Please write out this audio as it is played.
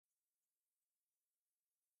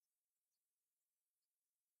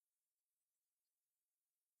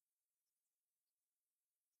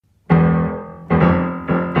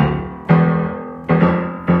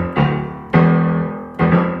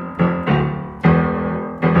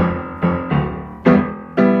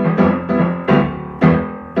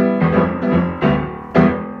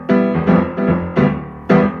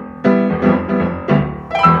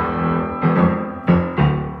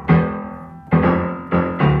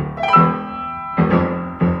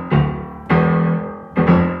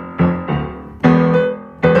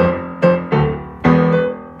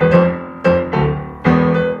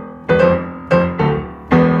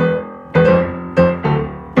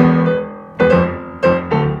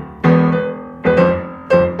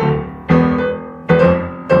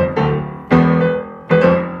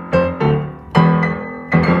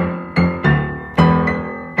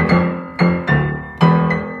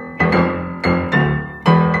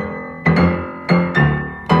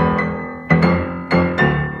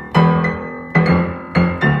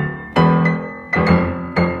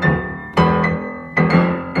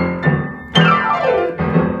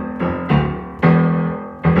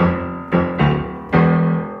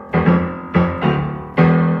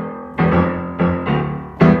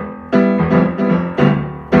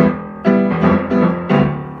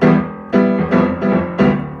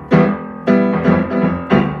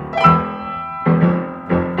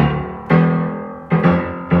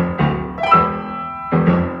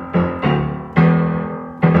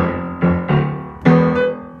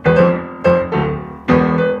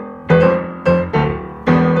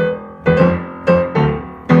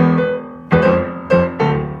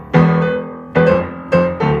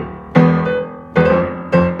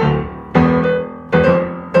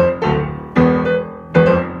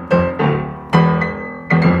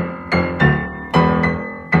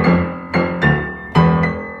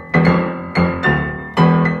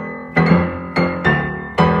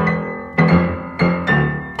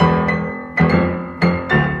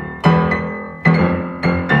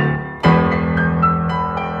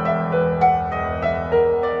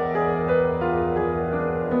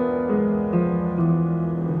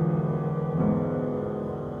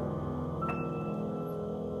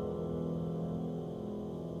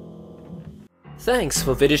Thanks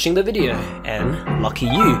for finishing the video, and lucky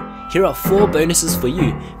you, here are 4 bonuses for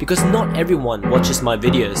you because not everyone watches my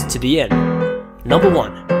videos to the end. Number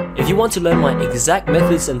 1. If you want to learn my exact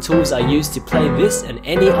methods and tools I use to play this and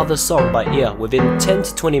any other song by ear within 10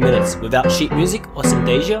 to 20 minutes without sheet music or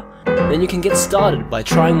Synthesia, then you can get started by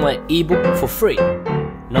trying my ebook for free.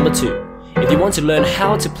 Number 2. If you want to learn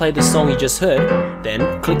how to play the song you just heard,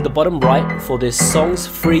 then click the bottom right for this song's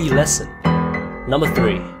free lesson. Number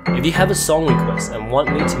 3. If you have a song request and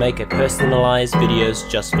want me to make a personalized videos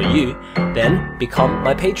just for you, then become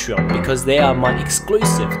my Patreon because they are my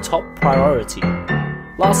exclusive top priority.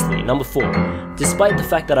 Lastly, number 4. Despite the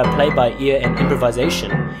fact that I play by ear and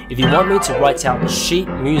improvisation, if you want me to write out sheet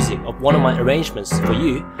music of one of my arrangements for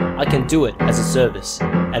you, I can do it as a service.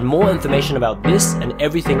 And more information about this and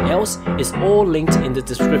everything else is all linked in the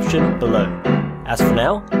description below. As for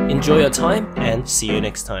now, enjoy your time and see you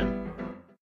next time.